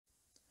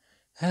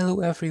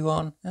Hello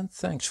everyone and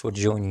thanks for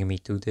joining me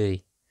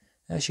today.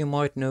 As you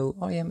might know,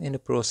 I am in the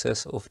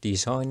process of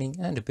designing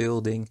and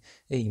building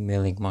a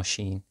milling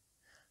machine.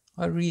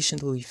 I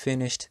recently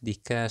finished the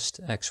cast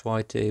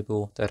XY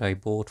table that I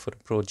bought for the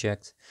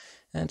project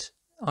and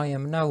I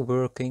am now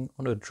working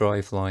on the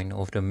driveline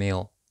of the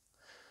mill.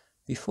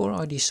 Before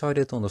I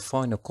decided on the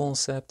final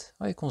concept,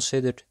 I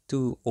considered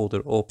two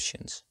other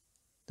options.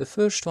 The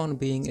first one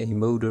being a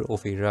motor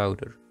of a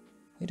router.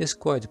 It is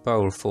quite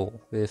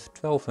powerful with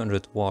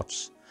 1200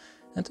 watts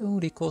and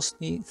only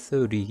cost me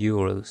 30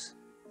 euros.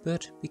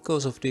 But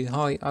because of the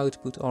high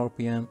output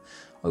RPM,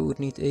 I would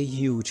need a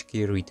huge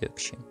gear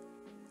reduction.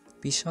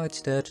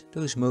 Besides that,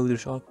 those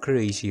motors are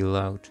crazy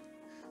loud,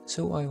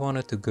 so I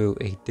wanted to go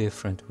a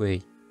different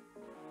way.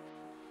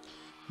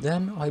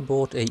 Then I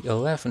bought a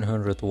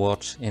 1100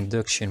 watts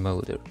induction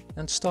motor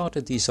and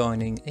started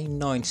designing a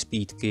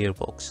 9-speed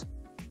gearbox.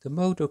 The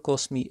motor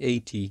cost me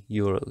 80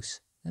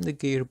 euros and the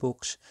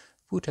gearbox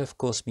would have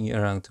cost me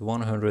around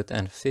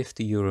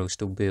 150 euros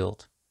to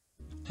build.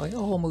 I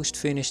almost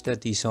finished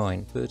that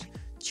design, but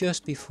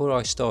just before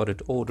I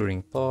started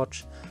ordering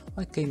parts,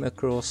 I came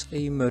across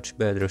a much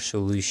better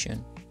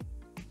solution.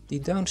 The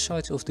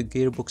downsides of the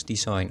gearbox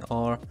design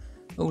are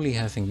only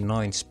having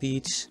 9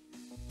 speeds,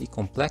 the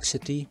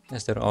complexity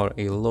as there are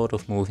a lot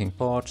of moving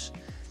parts,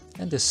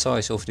 and the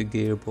size of the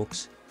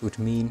gearbox would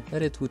mean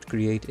that it would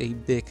create a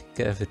big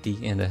cavity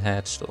in the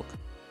headstock,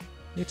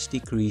 which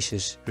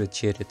decreases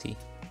rigidity.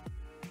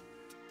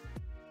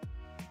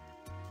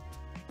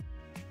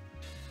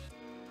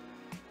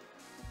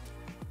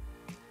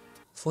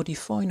 For the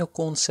final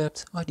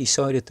concept, I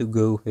decided to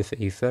go with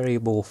a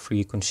variable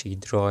frequency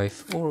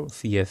drive or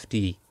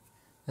VFD.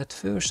 At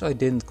first I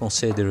didn't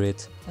consider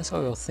it, as I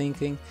was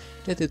thinking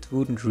that it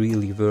wouldn't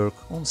really work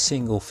on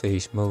single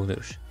phase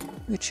motors,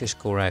 which is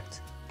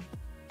correct.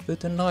 But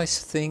the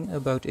nice thing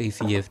about a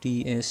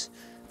VFD is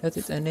that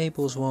it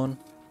enables one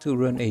to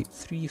run a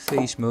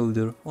 3-phase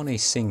motor on a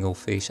single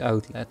phase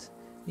outlet,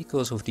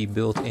 because of the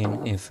built-in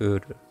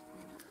inverter.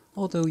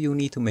 Although you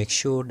need to make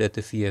sure that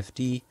the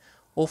VFD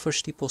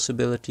offers the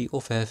possibility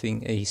of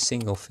having a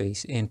single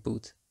phase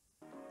input.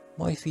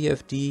 My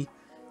VFD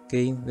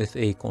came with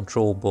a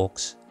control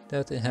box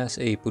that has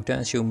a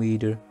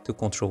potentiometer to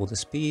control the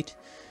speed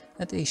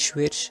and a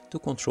switch to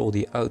control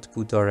the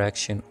output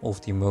direction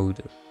of the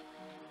motor.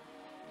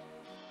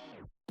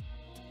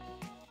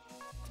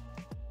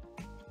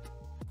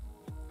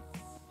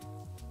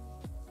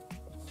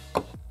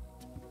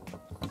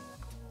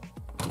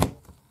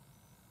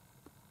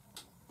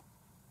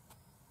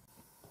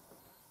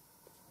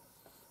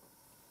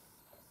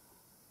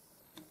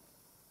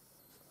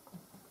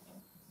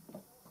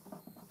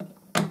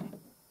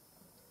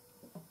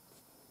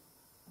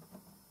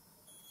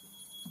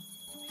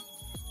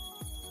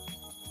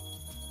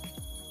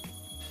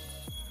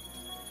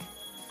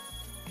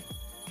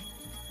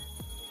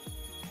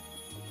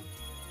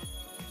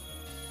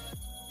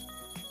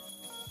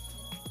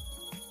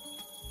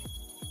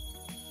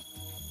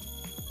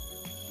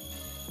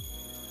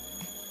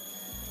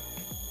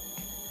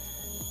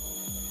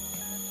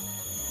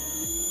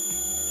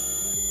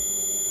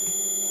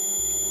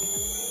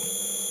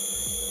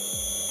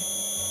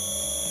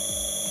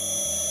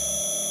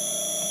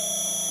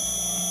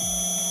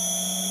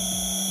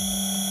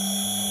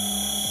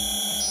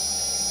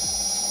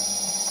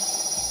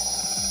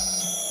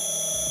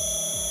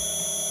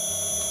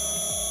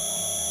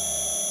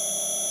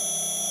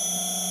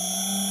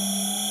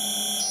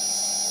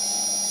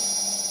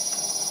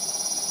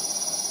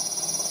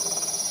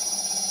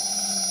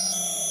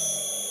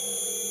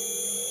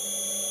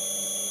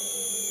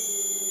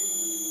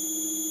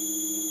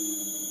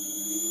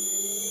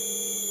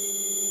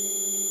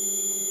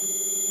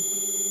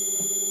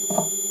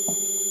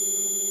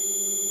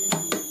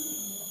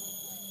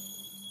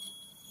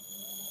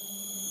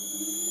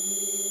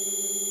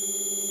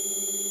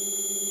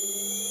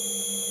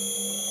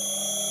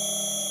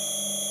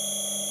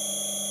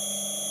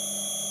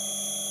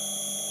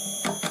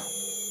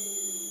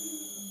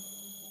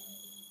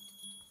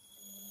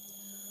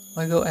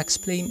 I will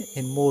explain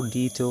in more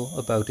detail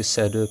about the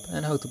setup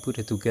and how to put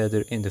it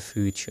together in the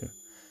future,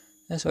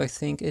 as I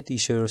think it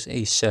deserves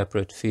a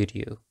separate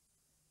video.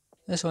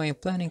 As I am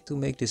planning to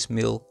make this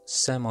mill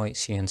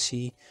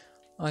semi-CNC,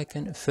 I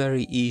can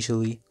very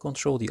easily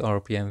control the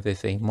RPM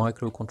with a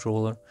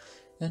microcontroller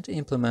and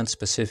implement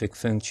specific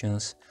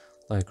functions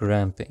like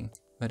ramping,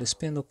 where the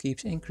spindle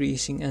keeps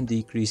increasing and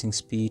decreasing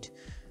speed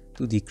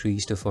to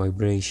decrease the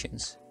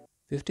vibrations.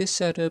 With this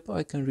setup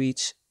I can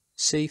reach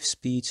safe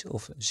speeds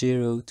of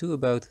 0 to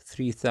about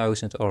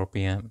 3000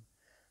 RPM,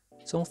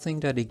 something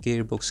that a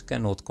gearbox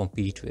cannot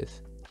compete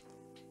with.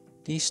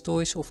 These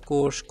toys of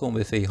course come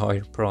with a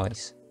higher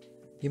price.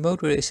 The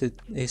motor is a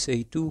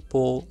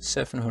 2-pole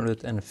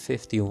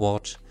 750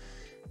 watts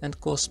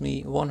and cost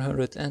me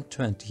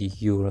 120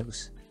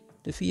 euros.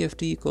 The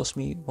VFD cost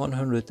me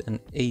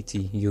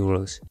 180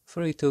 euros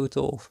for a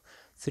total of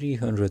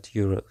 300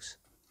 euros.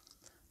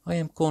 I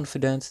am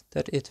confident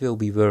that it will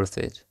be worth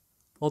it,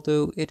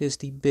 although it is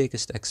the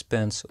biggest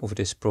expense of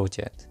this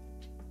project.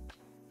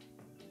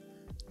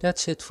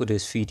 That's it for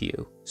this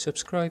video.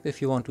 Subscribe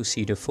if you want to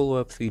see the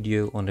follow-up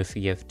video on the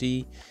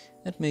VFD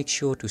and make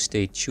sure to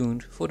stay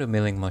tuned for the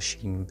milling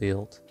machine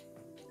build.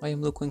 I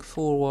am looking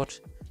forward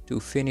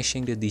to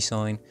finishing the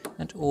design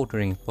and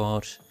ordering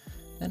parts,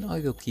 and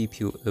I will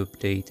keep you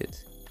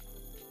updated.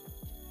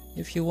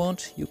 If you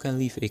want, you can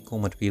leave a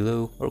comment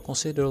below or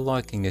consider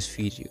liking this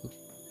video.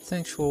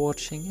 Thanks for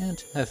watching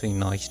and have a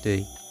nice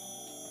day.